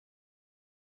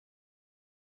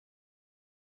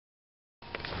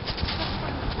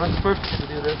What's the first to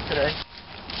do this today?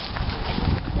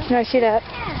 Can I see that?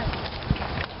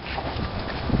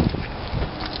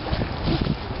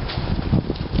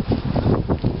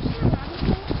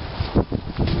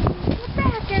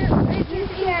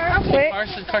 Wait.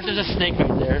 Carson, there's a snake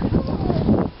right there.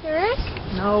 There is?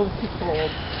 No, it's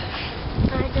cold.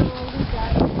 I don't want to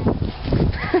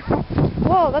go.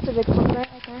 Whoa, that's a big one right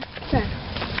there. Okay.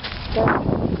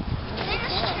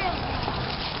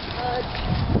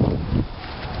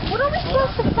 What are we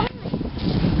supposed to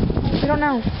find? I don't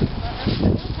know.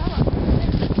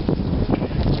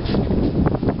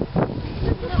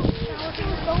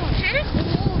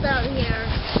 It's cold out here.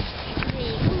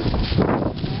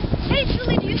 Hey,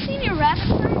 Julie, do you see any rabbit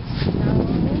birds? No.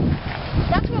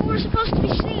 That's what we're supposed to be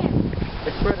seeing.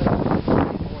 It's spread out.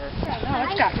 No,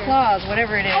 it's got claws,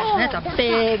 whatever it is. Oh, That's a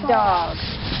big dog.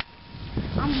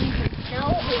 I'm leaving.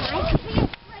 No,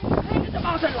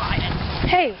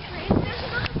 Hey,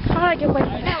 how did I get away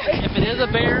from that? If it is a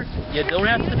bear, you don't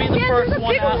have to be the first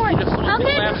one out. You just want to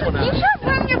be the last one You out. should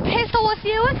bring your pistol with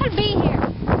you. It could be here.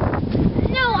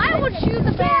 No, I would shoot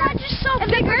the bear. I just saw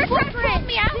if the bear tried to pull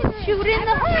me, I would shoot in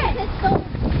the head.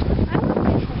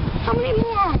 How many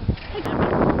more?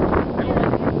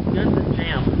 Guns and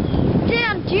jam.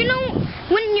 Damn, do you know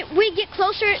when we get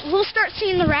closer, we'll start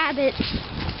seeing the rabbits'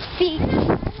 feet.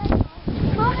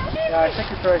 Yeah, I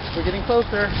think it's right. We're getting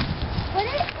closer. Where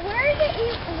is it?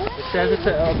 It says it's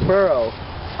a burrow.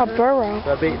 A burrow.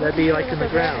 That'd be like in the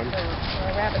ground.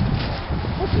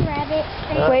 What's a rabbit?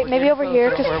 Wait, maybe over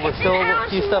here, cause We're still a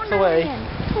few steps away.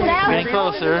 Getting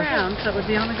closer. So it would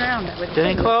be on the ground.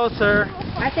 Getting closer.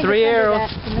 I think 3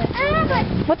 arrows.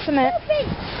 What's cement?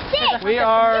 We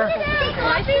are.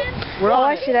 We're Oh,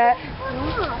 on I it. see that.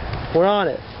 We're on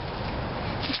it.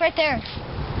 It's right there.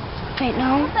 Wait,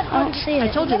 no, I don't see it. I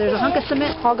told you there's a hunk of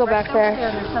cement. I'll go back there.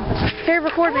 Here,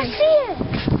 record I me. see it.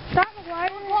 Stop,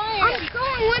 McGuire. I'm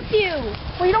going with you.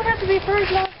 Well, you don't have to be first.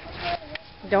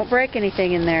 Don't break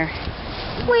anything in there.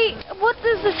 Wait, what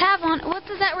does this have on it? What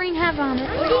does that ring have on it?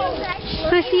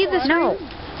 Can I see this No. ring?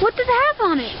 What does it have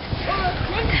on it?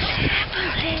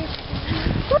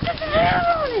 What does it have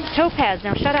on it? Topaz,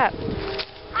 now shut up.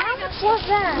 How much was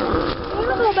that? I'm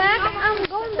gonna go back. I'm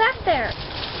going back there.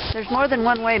 There's more than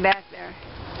one way back there.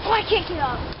 Oh, I can't get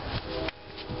up.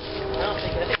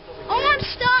 Oh, I'm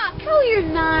stuck. No, you're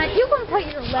not. You can put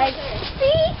your legs.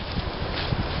 See?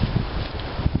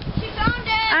 She found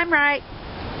it. I'm right.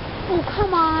 Oh,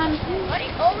 come on. What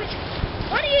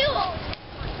are you?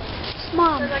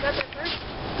 Mom.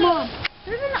 Mom.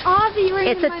 There's an Aussie ring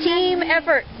It's in a my team magazine.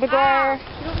 effort, McGuire.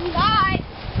 Bye.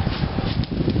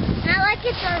 I like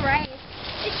it's alright.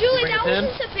 Hey, Julie, Bring that it in?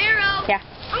 wasn't Sparrow. Yeah.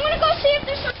 I'm gonna go see if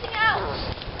there's something else.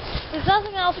 There's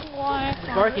nothing else in the water.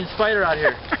 Barking spider out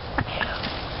here.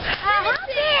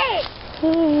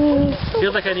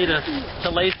 Feels like I need to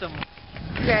lay some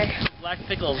Okay. black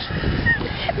pickles.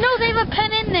 No, they have a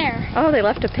pen in there. Oh, they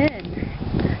left a pin.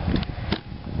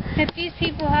 If these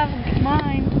people have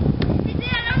mine.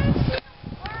 I don't see a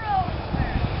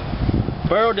burrow.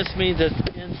 Burrow just means it's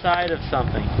inside of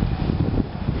something.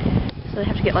 So they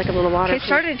have to get like a little water. It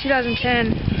started in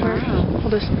 2010. Wow.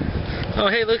 Hold this. Oh,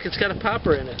 hey, look, it's got a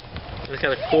popper in it. It's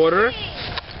got a quarter.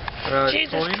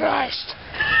 Jesus coin. Christ.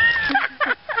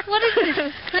 What is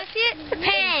this? Can I see it?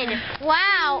 Pen.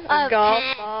 Wow, a golf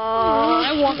pen. ball.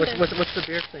 I want What's the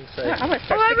beer thing say? I'm gonna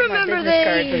start Oh, I sticking my remember business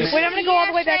cards in. these. Wait, I'm gonna go all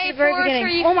the way back to the very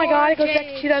beginning. Oh my God, it goes back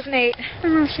to 2008.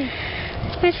 Can I see?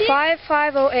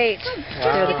 5508.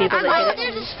 Wow. They're the people that Oh, did it.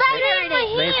 there's a spider in my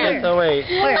May hand. 5th, 08.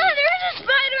 Where? Oh, there's a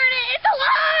spider in it. It's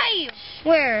alive.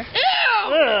 Where? Ew.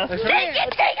 Ugh. That's Take right. it,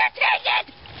 take it, take it.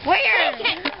 Where?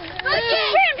 Take it. Look,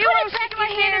 Ew, I was sticking my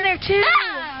hand in there too.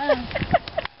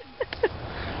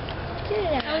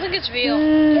 I don't think it's real.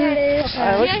 Yeah, it is.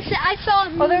 I saw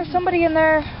it. Oh, there's somebody in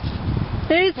there.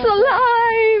 It's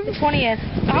alive. The 20th.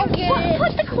 I'll get it.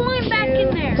 Put the coin back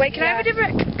in there. Wait, can I have a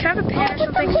different? Can I have a pen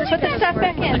or something? Put the stuff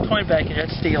back Put the coin back in.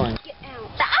 That's stealing.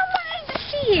 I wanted to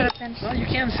see it. Well, you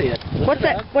can see it. What's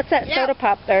that? What's that Yeah. soda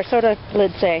pop or soda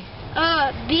lid say?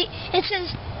 It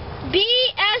says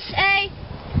BSA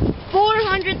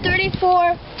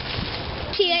 434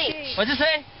 TH. What'd you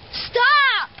say?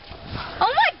 Stop!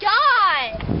 Oh my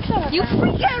God! You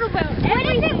freak out about everything. What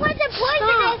if it was a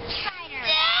poisonous spider?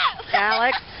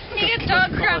 Alex? They get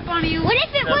dog crap on you. What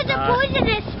if it was a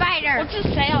poisonous spider? What's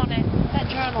it say on it? That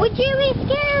journal. Would you be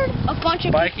scared? A bunch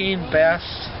of Viking,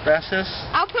 Bassus.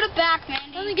 I'll put it back, man.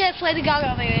 Let me get Lady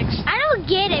Gaga lyrics. I don't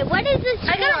get it. What is this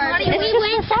for? I got money. Do we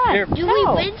win? Here. Do we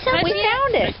win something? We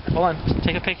found it. Hold on.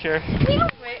 Take a picture. We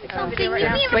don't win something. Wait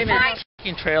a We minute. find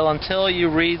Hiking trail until you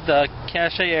read the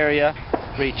cache area.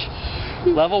 Reach.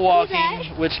 Level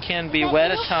walking, which can be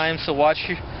wet at times, so watch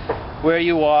where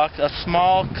you walk. A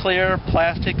small, clear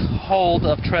plastic hold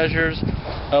of treasures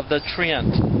of the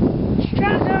Trent.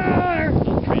 Treasure!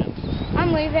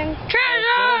 I'm leaving.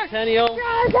 Treasure! Centennial.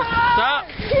 Stop!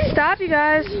 Stop, you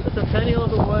guys. The Centennial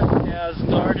of the Woods has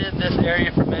guarded this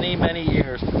area for many, many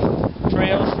years.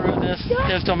 Trails through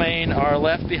his domain are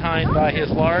left behind by his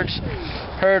large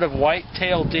herd of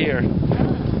white-tailed deer.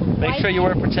 Make sure you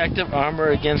wear protective armor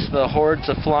against the hordes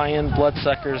of flying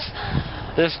bloodsuckers.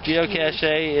 This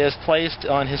geocache is placed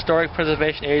on Historic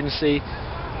Preservation Agency.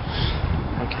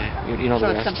 Okay, you know the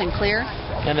rest. So it's something clear?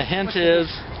 And the hint is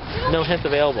no hint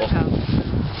available.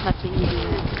 Must be easy.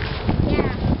 Yeah.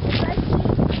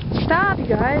 Stop, you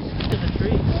guys. There's a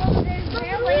tree. There's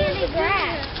barely any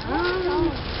grass.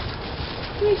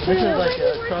 This is like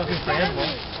a trophy for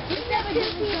animals.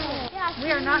 We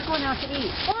are not going out to eat.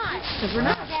 Why? Because we're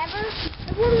not. Never?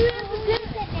 What do you have to do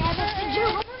with it, never?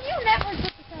 You never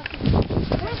took the selfie.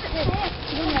 Where's the take?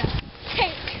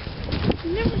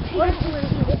 You never take it.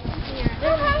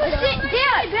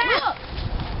 Dad, look!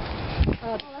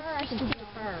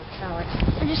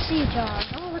 I just see a jar.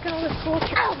 Oh, look at all this cool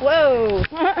stuff. Ow! Whoa.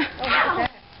 Ow!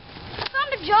 I found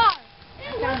a jar.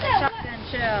 Ew, what's that? Shotgun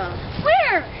shell.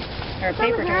 Where? Or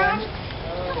paper towel.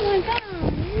 Oh my god.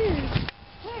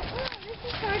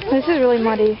 This is really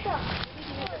muddy.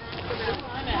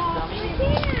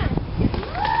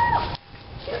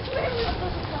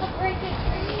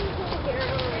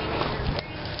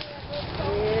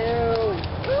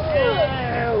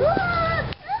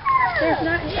 There's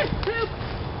not poop.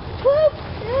 Poop.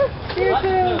 There's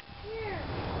poop.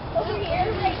 Over here,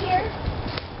 right here.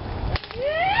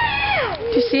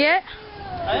 Did you see it?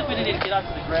 I think we need to get out to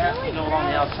the grass and go along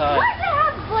the outside. Why does it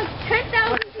have like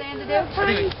 10,000 sand to do? I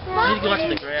think we need to go out to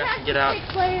the grass and get out.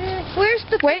 Where's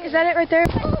the... Wait, is that it right there?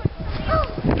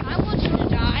 I want you to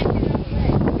die.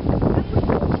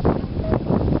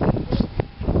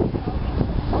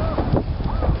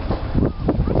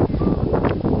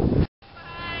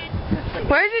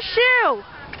 Where's your shoe?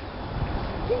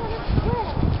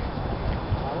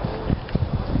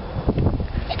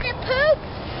 Is it poop?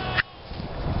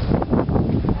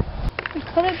 It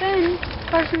could have been.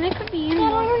 Carson, it could be in there.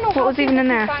 I don't know. What was even in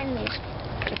there? A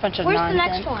bunch of Where's nonsense. the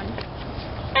next one?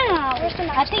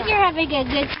 I think you're having a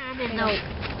good time in there.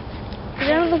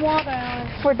 Get out of the water.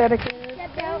 We're dedicated.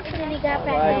 And then he got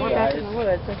back Bye, in. We're back in the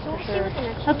woods, that's for sure.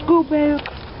 Let's go back.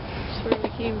 That's where we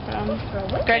came from.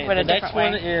 Greg Okay, went a the next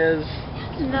different one way. is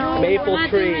No, Maple we're not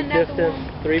Tree, doing another distance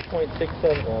one.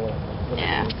 3.67.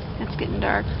 Yeah, it's getting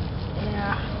dark.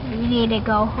 Yeah. We need to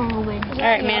go home and...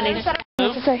 Alright, Mandy.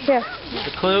 What's that here?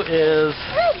 The clue is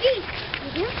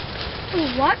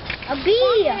What? A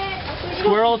bee.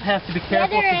 squirrels have to be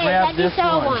careful to grab this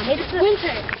one. It's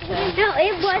winter. No,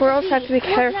 it was. Squirrels have to be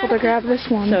careful to grab this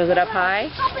one. So is it up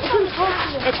high?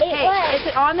 Is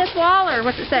it on this wall or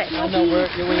what's it say? Oh no,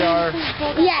 we are.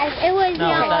 Yes, it was.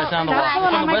 No, it's on the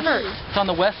west. It's It's on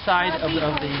the west side of the. The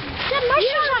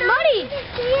mushrooms are muddy.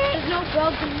 There's no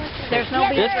bugs in mushrooms. There's no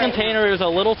This container is a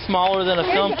little smaller than a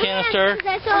film canister.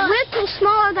 It's a little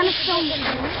smaller than a film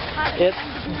canister.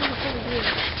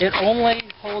 It only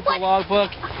holds a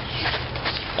logbook.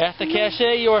 At the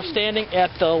cache, you are standing at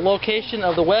the location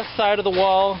of the west side of the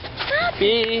wall.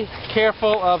 Be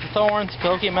careful of thorns,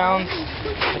 Cahokia Mounds.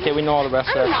 Okay, we know all the rest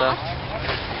of that stuff.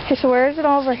 Okay, so where is it?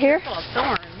 All over here?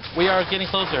 We are getting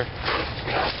closer.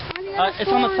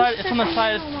 It's on the side. It's on the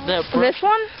side of the. This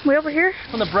one? Way over here?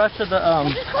 On the brush of the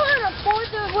Just call it a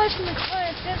border away from the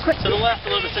cliff. To the left a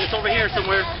little bit. It's over here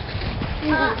somewhere.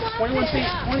 21 feet,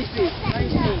 20 feet,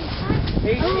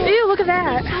 19, 18. Ew, look at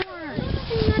that.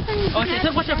 Oh, okay, so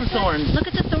watch out for thorns. Look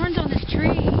at the thorns on this tree.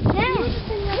 20.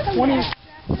 18.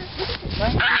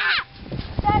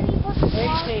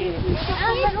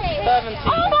 17.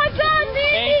 Oh my God,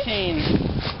 Mandy!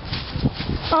 18.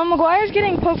 McGuire's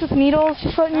getting poked with needles,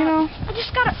 just letting you know. I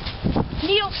just got a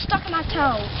needle stuck in my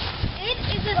toe. It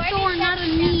is a thorn, not a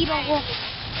needle.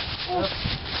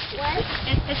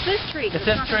 It's this tree. It's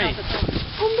this tree.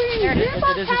 You're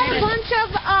about to have a bunch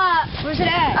of, Where's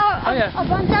it at? Oh, yeah. A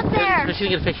bunch up there. Just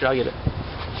get a picture. I'll get it.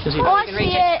 Just Oh, I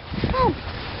see it.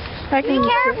 I Be can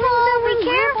careful, be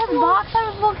careful. The box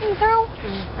I was looking through.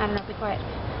 I don't know. Be quiet.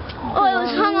 Oh, it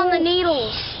was hung on the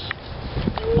needles.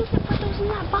 You need to put those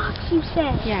in that box, you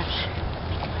said. Yeah.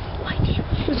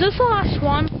 Was this the last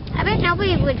one? I bet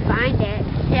nobody would find it.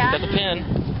 Yeah. Got the pin.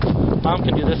 Mom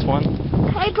can do this one.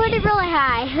 I put it really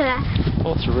high.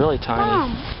 Oh, it's really tiny.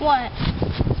 Mom, what?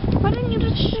 Why didn't you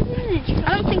just shoot it?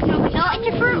 I don't think nobody. No, like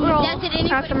your fruit roll. Did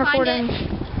anybody After I'm find recording.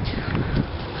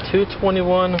 it?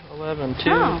 221.11. 2.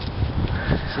 Oh.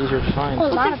 It's easier to find.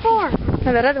 What's it for?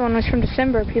 No, that other one was from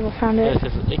December. People found Yeah, it.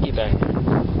 because it's icky back there.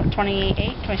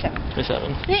 28, 27.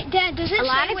 27. Hey, Dad, does it A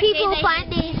lot say of what people day find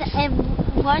these in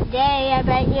one day, I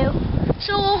bet you.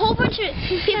 So a whole bunch of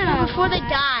people before they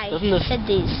die Doesn't this did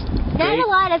these. Not a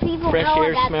lot of people fresh know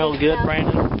air about smell this good, stuff.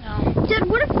 Brandon? Dad,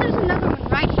 what if there's another one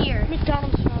right here?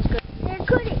 McDonald's smells good. There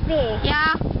could it be?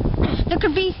 Yeah. There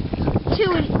could be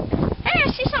two. Hey, I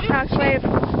see something. Alex, wave.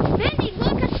 Mandy,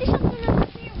 look, I see something over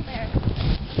there.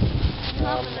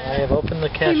 I have opened the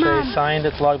cache, Mom. signed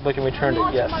its logbook, and returned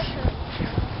it. Yes.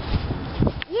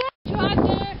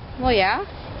 Well, yeah.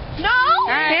 No! All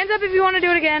right. Hands up if you want to do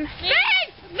it again.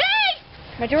 Vig!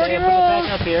 Majority Okay, put it back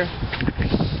rules. up here.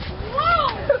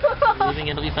 Whoa! Leaving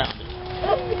it to be found.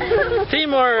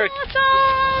 Teamwork!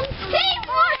 Awesome!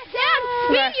 Teamwork, Dad!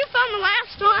 Me and you found the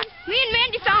last one. Me and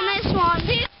Mandy found this one.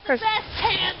 These are the best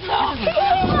hands off.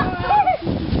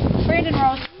 Brandon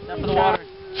rolls. Step in the water.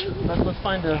 Let's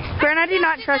find a... Brent, I do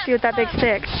not trust you with that big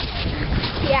stick.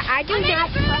 Yeah, I do not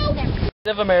trust them.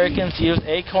 Native Americans used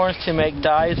acorns to make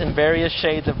dyes in various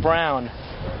shades of brown.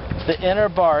 The inner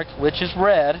bark, which is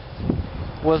red,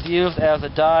 was used as a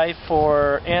dye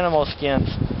for animal skins,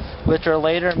 which are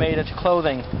later made into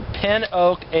clothing. Pin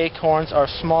oak acorns are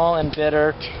small and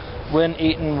bitter when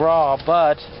eaten raw,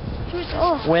 but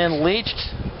when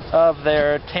leached of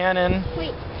their tannin,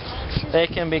 they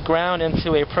can be ground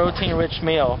into a protein-rich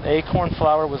meal. Acorn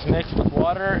flour was mixed with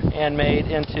water and made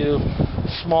into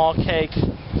small cakes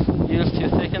used to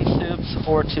thicken soups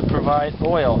or to provide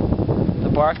oil. The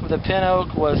bark of the pin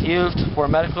oak was used for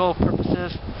medical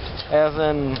purposes as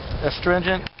an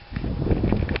astringent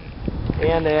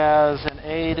and as an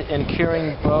aid in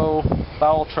curing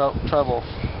bowel trouble.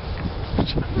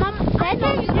 Mom, that's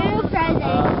a new present.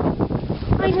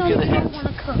 I know Give you it a don't hint. want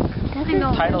to cook. That's I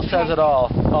know. Title says it all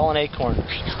an acorn.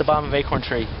 It's the bottom of acorn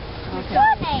tree. I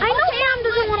know Mom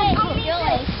doesn't want to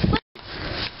cook.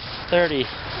 30.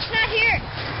 It's not here.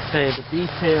 Okay, the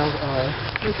details are...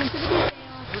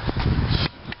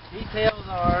 Details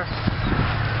are...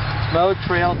 Mode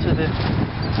trail to the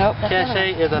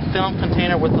cache is a film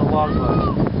container with a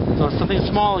logbook. So it's something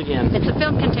small again. It's a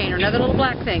film container, another little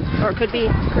black thing. Or it could be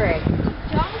gray.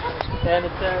 And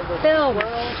it says the Film.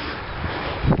 squirrel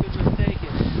was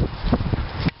mistaken.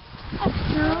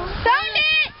 Found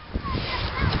it!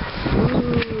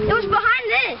 It was behind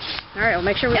this. All right, we'll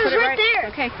make sure we It put was it right there.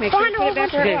 Okay, make sure we put it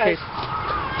back where Okay, it was.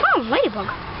 Oh, ladybug.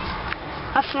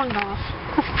 I flung it off.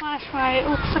 A flashlight. It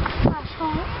looks like a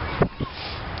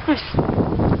flashlight.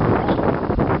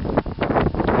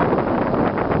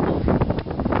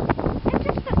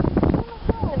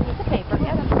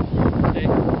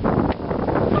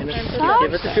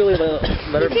 Give it to Julie,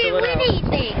 let her fill it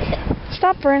out.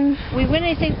 Stop, Brent. We win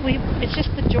anything, it's just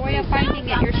the joy of finding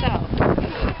it yourself.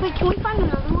 Wait, can we find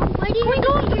another one? Why do you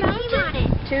go up the mountain?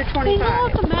 225. Can we go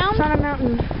up the mountain? It's on a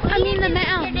mountain. I mean the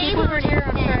mountain. People were here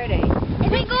on Friday. If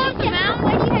we go up the mountain,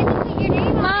 why do you have to put your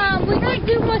name on? Mom, we don't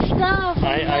do much stuff.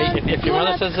 If your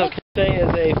mother says it's okay, is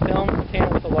a film container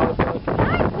with a logbook.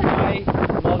 High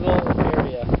Muggle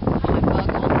area.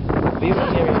 Beaver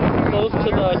area. Close to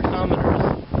the commoners.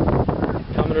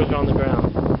 Commoners are on the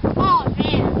ground. Oh,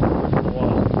 man.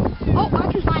 Wow. Oh,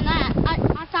 I can find that.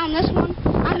 I found this one.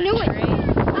 I knew it.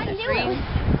 I knew it.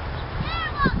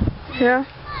 Yeah.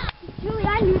 Julie,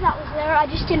 I knew that was there. I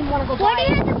just didn't want to go by it. Why do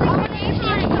you have to put your name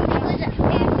on it?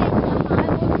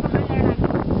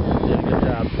 Good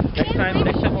job. Next time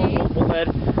we'll let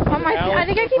Oh my! I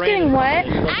think I keep getting wet.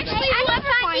 Actually, I never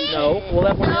find it. No, we'll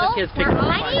let one of the other kids pick it up.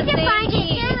 I need to find it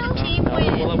too. No,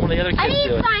 we'll let one of the other I kids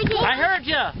need do to it. find it. I heard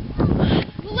ya!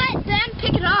 We'll let them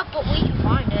pick it up, but we can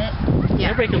find it. Yeah.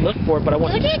 Everybody can look for it, but I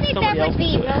want Who do you think that somebody else would to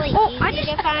be do it. really Oh, I easy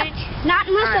just to find? Not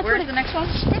unless All right, I put where's a the next one?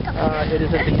 stick up. It is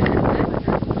at the end.